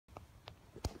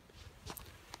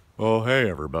Oh, hey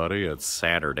everybody, it's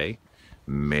Saturday,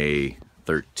 May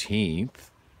 13th,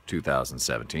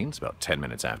 2017. It's about 10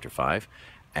 minutes after 5.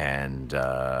 And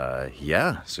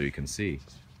yeah, so you can see,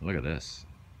 look at this.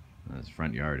 This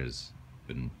front yard has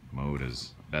been mowed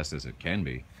as best as it can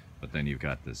be, but then you've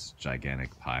got this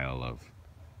gigantic pile of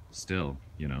still,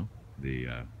 the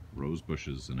rose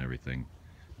bushes and everything.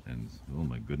 And oh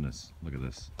my goodness, look at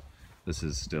this. This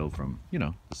is still from,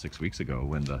 the 6 weeks ago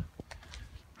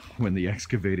when the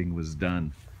excavating was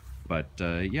done. But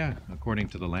yeah, according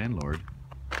to the landlord,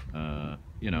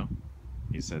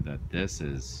 he said that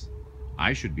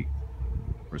I should be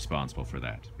responsible for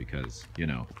that because,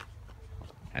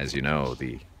 as you know,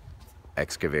 the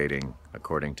excavating,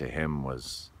 according to him,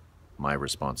 was my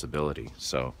responsibility.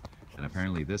 So, and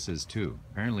apparently this is too.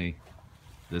 Apparently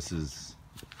this is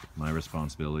my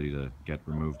responsibility to get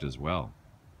removed as well.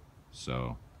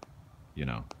 So,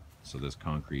 so this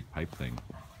concrete pipe thing,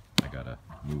 I gotta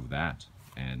move that,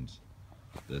 and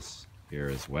this here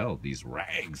as well, these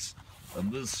rags,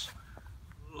 and this,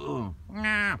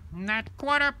 Nah, that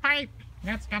quarter pipe,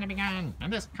 that's gotta be gone.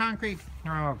 And this concrete,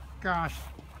 oh gosh.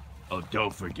 Oh,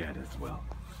 don't forget as well,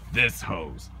 this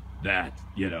hose, that,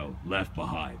 left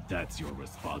behind, that's your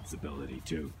responsibility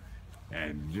too.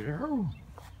 And,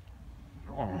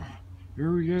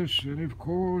 oh yes, and of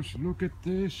course, look at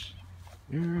this.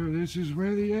 This is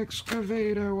where the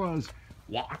excavator was.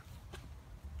 what?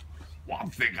 One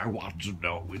thing I want to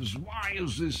know is why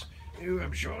is this,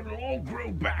 I'm sure it'll all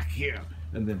grow back here.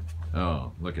 and then,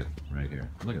 oh, look at, right here,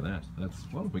 look at that.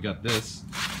 Well, we got this,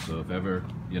 so if ever,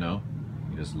 you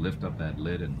just lift up that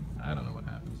lid and I don't know what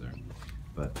happens there.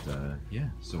 But, yeah,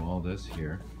 so all this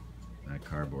here, that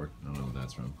cardboard, I don't know what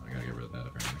that's from. I gotta get rid of that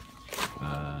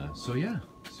apparently. So yeah,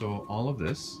 so all of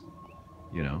this,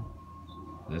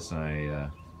 this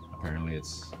apparently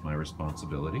it's my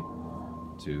responsibility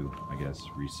to, I guess,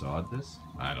 resod this.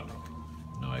 I don't know,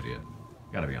 no idea.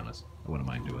 Gotta be honest, I wouldn't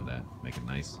mind doing that, make it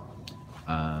nice.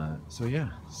 So yeah,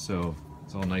 so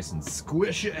it's all nice and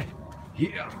squishy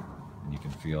here. And you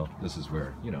can feel, this is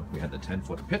where, we had the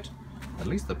 10-foot pit. At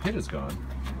least the pit is gone.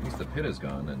 At least the pit is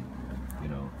gone, and,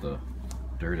 the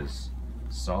dirt is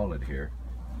solid here.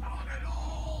 Not at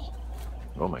all.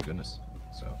 Oh my goodness.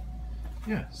 So,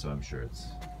 yeah, so I'm sure it's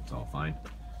all fine.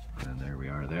 And there we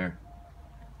are there.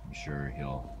 I'm sure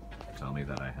he'll tell me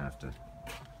that I have to,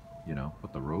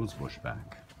 put the rose bush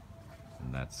back.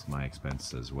 And that's my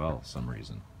expense as well, some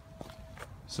reason.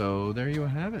 So there you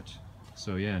have it.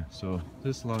 So yeah, so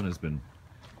this lawn has been,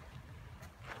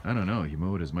 I don't know, you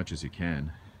mow it as much as you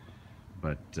can,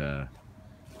 but I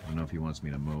don't know if he wants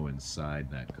me to mow inside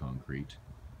that concrete,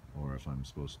 or if I'm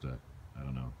supposed to, I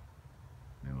don't know,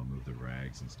 maybe I'll move the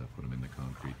rags and stuff, put them in the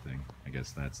concrete thing. I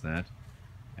guess that's that.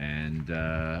 And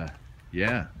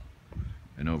yeah,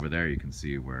 and over there you can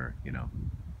see where,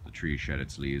 the tree shed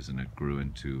its leaves and it grew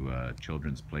into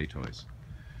children's play toys.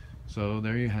 So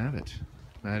there you have it.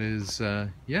 That is,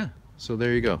 yeah, so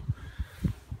there you go.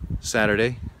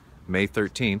 Saturday, May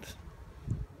 13th,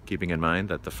 keeping in mind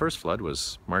that the first flood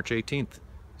was March 18th.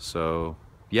 So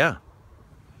yeah,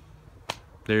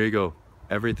 there you go.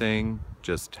 Everything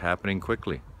just happening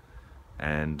quickly.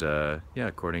 And yeah,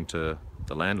 according to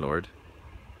the landlord,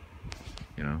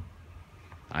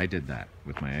 I did that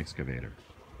with my excavator.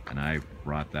 And I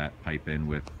brought that pipe in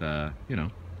with, you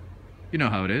know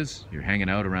how it is. You're hanging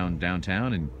out around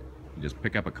downtown and you just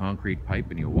pick up a concrete pipe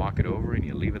and you walk it over and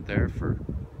you leave it there for,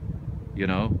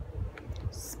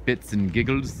 spits and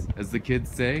giggles, as the kids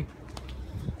say.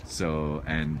 So,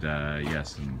 and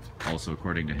yes, and also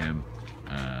according to him,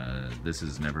 this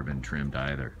has never been trimmed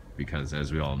either, because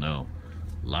as we all know,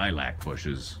 lilac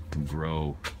bushes can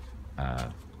grow,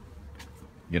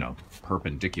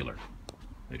 perpendicular.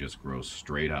 They just grow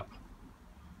straight up.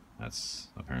 That's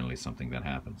apparently something that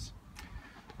happens.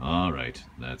 All right,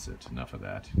 that's it. Enough of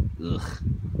that. Ugh.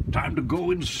 Time to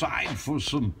go inside for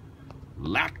some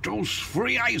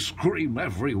lactose-free ice cream,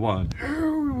 everyone.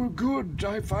 Oh, good.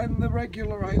 I find the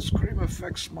regular ice cream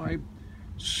affects my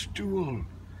stool.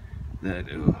 I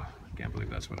can't believe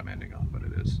that's what I'm ending on, but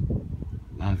it is.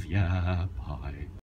 Love ya, bye.